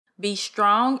Be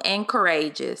strong and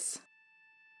courageous.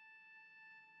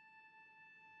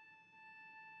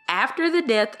 After the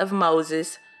death of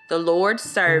Moses, the Lord's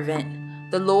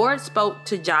servant, the Lord spoke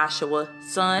to Joshua,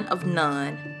 son of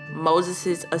Nun,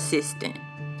 Moses' assistant.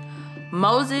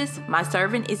 Moses, my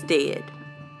servant, is dead.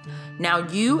 Now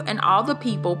you and all the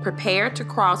people prepare to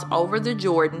cross over the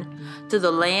Jordan to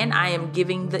the land I am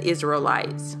giving the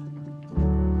Israelites.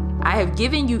 I have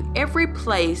given you every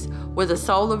place where the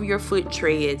sole of your foot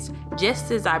treads,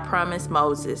 just as I promised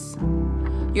Moses.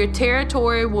 Your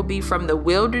territory will be from the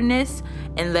wilderness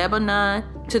and Lebanon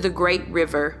to the great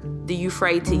river, the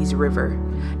Euphrates River,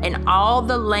 and all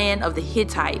the land of the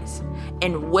Hittites,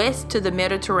 and west to the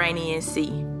Mediterranean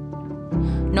Sea.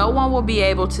 No one will be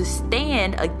able to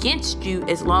stand against you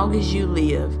as long as you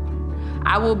live.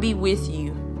 I will be with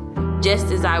you, just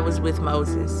as I was with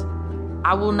Moses.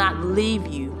 I will not leave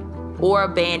you or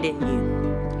abandon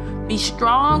you. Be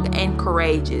strong and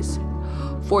courageous,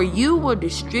 for you will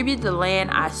distribute the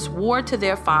land I swore to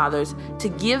their fathers to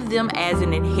give them as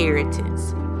an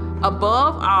inheritance.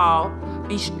 Above all,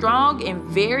 be strong and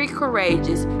very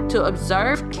courageous to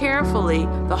observe carefully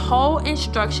the whole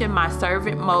instruction my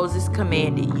servant Moses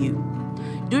commanded you.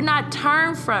 Do not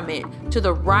turn from it to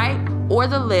the right or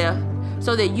the left,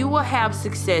 so that you will have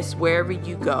success wherever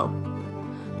you go.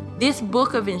 This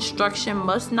book of instruction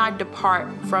must not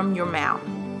depart from your mouth.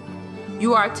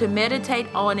 You are to meditate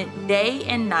on it day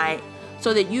and night,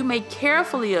 so that you may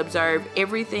carefully observe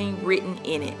everything written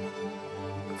in it.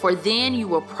 For then you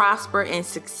will prosper and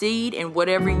succeed in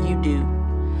whatever you do.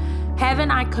 Haven't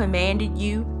I commanded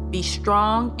you, be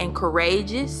strong and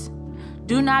courageous?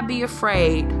 Do not be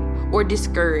afraid or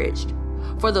discouraged,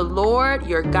 for the Lord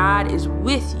your God is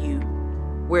with you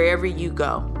wherever you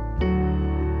go.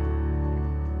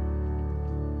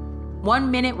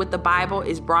 1 Minute with the Bible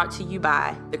is brought to you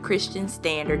by the Christian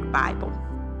Standard Bible.